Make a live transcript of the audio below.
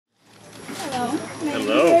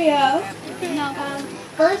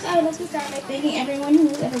First, I would like to start by thanking everyone who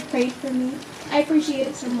has ever prayed for me. I appreciate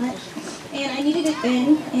it so much. And I needed it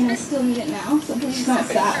then, and I still need it now, so please don't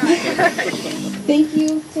stop. Thank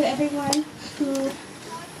you to everyone who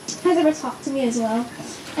has ever talked to me as well.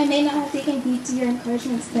 I may not have taken heed to your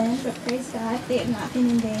encouragements then, but praise God, they have not been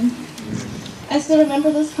in vain. I still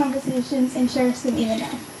remember those conversations and cherish them even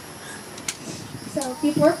now. So,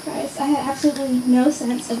 before Christ, I had absolutely no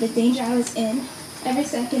sense of the danger I was in every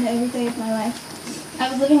second, every day of my life. I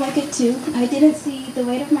was living like it too. I didn't see the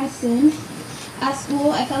weight of my sin. At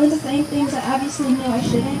school, I fell into saying things I obviously knew I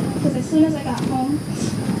shouldn't, because as soon as I got home,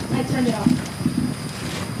 I turned it on.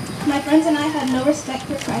 My friends and I had no respect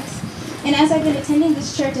for Christ. And as I've been attending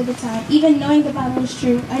this church at the time, even knowing the Bible was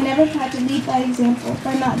true, I never tried to lead by example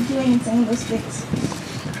by not doing and saying those things.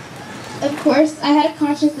 Of course, I had a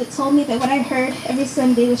conscience that told me that what I heard every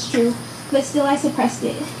Sunday was true, but still I suppressed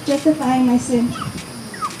it, justifying my sin.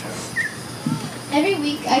 Every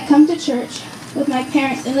week, I come to church with my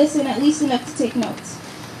parents and listen at least enough to take notes.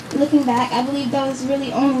 Looking back, I believe that was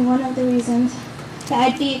really only one of the reasons that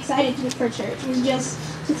I'd be excited for church, was just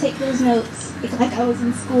to take those notes like I was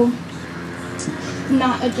in school,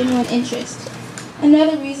 not a genuine interest.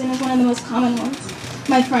 Another reason is one of the most common ones,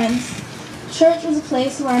 my friends. Church was a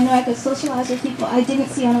place where I knew I could socialize with people I didn't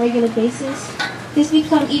see on a regular basis. This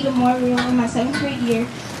became even more real in my 7th grade year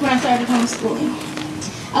when I started homeschooling.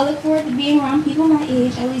 I look forward to being around people my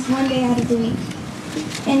age at least one day out of the week.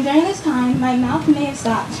 And during this time, my mouth may have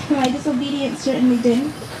stopped, but my disobedience certainly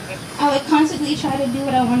didn't. I would constantly try to do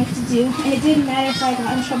what I wanted to do, and it didn't matter if I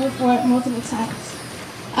got in trouble for it multiple times.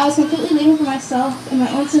 I was completely living for myself and my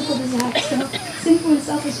own sinful and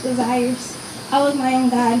selfish desires. I was my own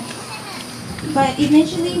God. But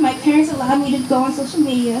eventually, my parents allowed me to go on social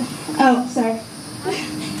media.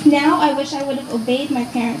 Now I wish I would have obeyed my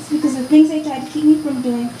parents, because the things they tried to keep me from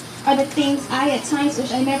doing are the things I at times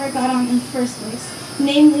wish I never got on in the first place,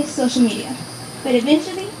 namely social media. But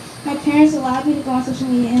eventually, my parents allowed me to go on social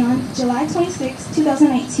media, and on July 26,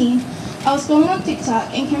 2019, I was scrolling on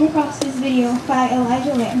TikTok and came across this video by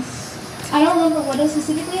Elijah Lamb. I don't remember what it was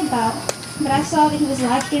specifically about, but I saw that he was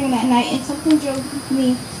live streaming that night, and something drove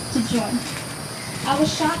me to join. I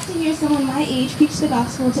was shocked to hear someone my age preach the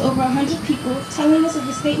gospel to over 100 people, telling us of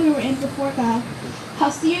the state we were in before God,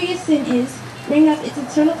 how serious sin is, bring up its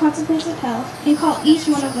eternal consequence of hell, and call each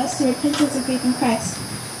one of us to repentance and faith in Christ.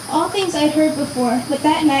 All things I'd heard before, but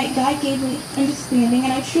that night God gave me understanding,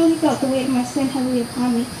 and I truly felt the weight of my sin heavily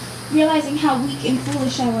upon me, realizing how weak and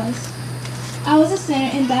foolish I was. I was a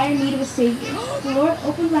sinner in dire need of a Savior. The Lord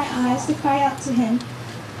opened my eyes to cry out to Him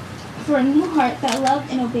for a new heart that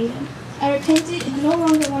loved and obeyed Him. I repented and no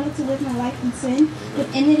longer wanted to live my life in sin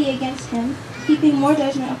with enmity against Him, heaping more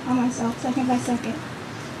judgment upon myself second by second.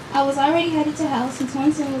 I was already headed to hell since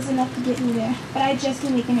one sin was enough to get me there, but I'd just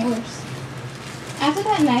been making it worse. After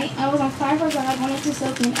that night, I was on fire for God, wanting to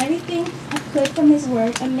soak in everything I could from His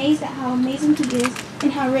Word, amazed at how amazing He is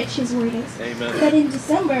and how rich His Word is. Amen. But in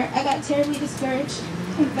December, I got terribly discouraged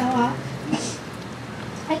and fell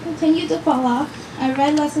off. I continued to fall off. I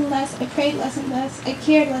read less and less, I prayed less and less, I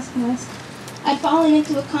cared less and less. I'd fallen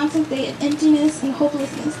into a constant state of emptiness and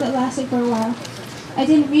hopelessness that lasted for a while. I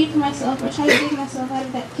didn't read for myself or try to dig myself out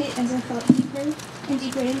of that pit as I felt deeper and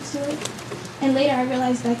deeper into it. And later I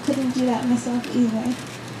realized I couldn't do that myself either.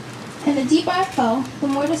 And the deeper I fell, the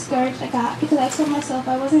more discouraged I got, because I told myself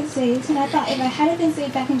I wasn't saved, and I thought if I hadn't been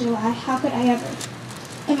saved back in July, how could I ever?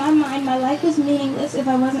 In my mind, my life was meaningless if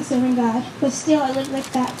I wasn't serving God, but still I lived like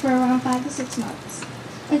that for around 5 to 6 months.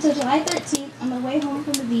 Until July 13th, on the way home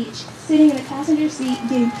from the beach, sitting in the passenger seat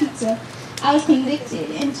getting pizza, I was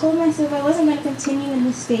convicted and told myself I wasn't going to continue in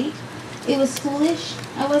this state. It was foolish.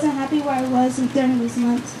 I wasn't happy where I was during these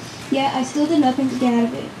months, yet I still did nothing to get out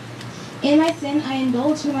of it. In my sin, I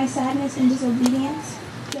indulged in my sadness and disobedience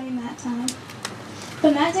during that time.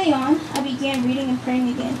 From that day on, I began reading and praying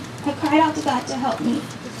again. I cried out to God to help me,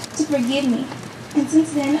 to forgive me. And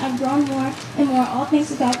since then, I've grown more and more, all thanks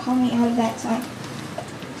to God calling me out of that time.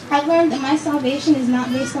 I've learned that my salvation is not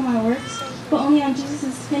based on my works, but only on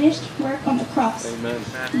Jesus' finished work on the cross. Amen.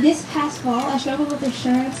 This past fall, I struggled with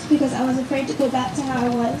assurance because I was afraid to go back to how I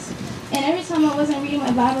was. And every time I wasn't reading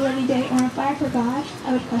my Bible every day or on fire for God,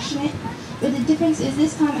 I would question it. But the difference is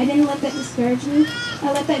this time I didn't let that discourage me.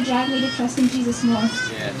 I let that drive me to trust in Jesus more,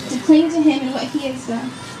 to cling to Him and what He has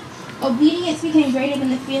done. Obedience became greater than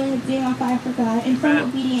the feeling of being on fire for God, and from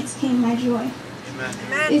obedience came my joy. Amen.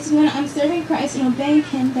 It's when I'm serving Christ and obeying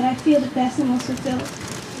Him that I feel the best and most fulfilled.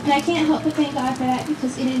 And I can't help but thank God for that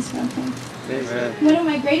because it is from Him. Amen. One of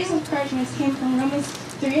my greatest encouragements came from Romans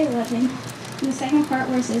 3:11, in the second part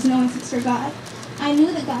where it says, "No one seeks for God." I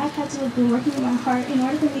knew that God had to have been working in my heart in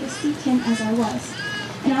order for me to seek him as I was.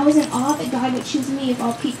 And I was in awe that God would choose me of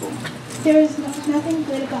all people. There was nothing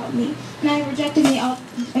good about me, and I rejected him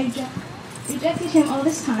all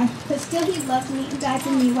this time, but still he loved me and died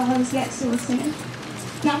for me while I was yet still a sinner.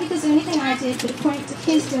 Not because of anything I did, but according to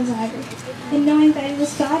his desire, and knowing that it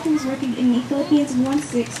was God who was working in me, Philippians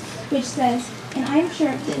 1:6, which says, "And I am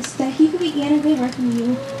sure of this, that he who began a good work in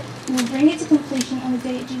you will bring it to completion on the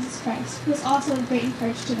day of Jesus Christ," was also a great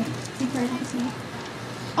encouragement to me.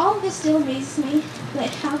 All of this still amazes me, but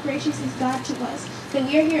how gracious is God to us, that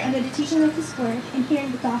we are here under the teaching of his word and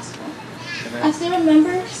hearing the gospel. Amen. I still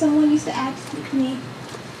remember someone used to talk to me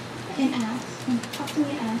and ask,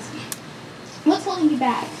 "What's holding you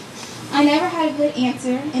back?" I never had a good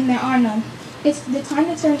answer, and there are none. It's the time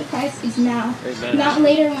to turn to Christ is now, Amen. Not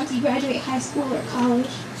later once you graduate high school or college.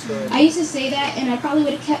 I used to say that, and I probably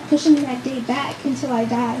would have kept pushing that day back until I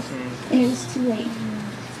died, and it was too late.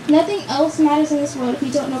 Nothing else matters in this world if we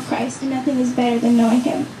don't know Christ, and nothing is better than knowing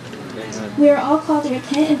him. Amen. We are all called to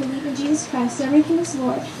repent and believe in Jesus Christ, serving him as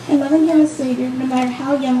Lord, and loving him as Savior, no matter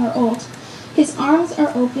how young or old. His arms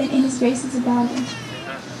are open, and his grace is abounding.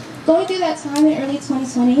 Going through that time in early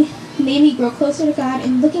 2020 made me grow closer to God,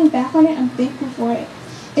 and looking back on it, I'm thankful for it.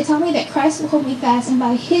 It taught me that Christ will hold me fast, and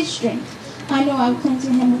by his strength, I know I will cling to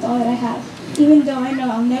him with all that I have. Even though I know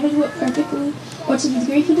I'll never do it perfectly or to the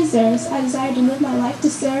degree he deserves, I desire to live my life to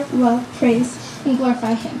serve, love, praise, and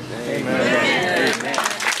glorify him. Amen. Amen.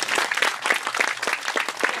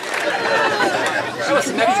 Show us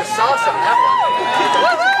some extra sauce on that one.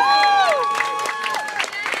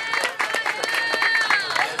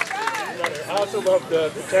 I also love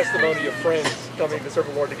the testimony of friends coming to serve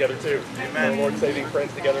the Lord together too. Amen. The Lord saving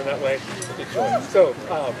friends together in that way. So,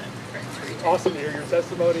 awesome to hear your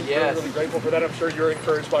testimony. Yes. We're really grateful for that. I'm sure you're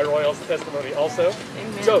encouraged by Royale's testimony also.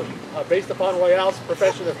 Amen. So, based upon Royale's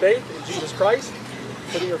profession of faith in Jesus Christ,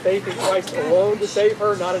 putting her faith in Christ alone to save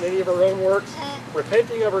her, not in any of her own works,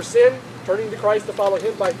 repenting of her sin, turning to Christ to follow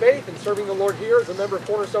him by faith, and serving the Lord here as a member of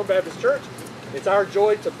Cornerstone Baptist Church, it's our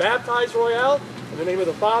joy to baptize Royale in the name of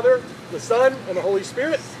the Father, the Son, and the Holy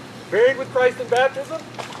Spirit, buried with Christ in baptism,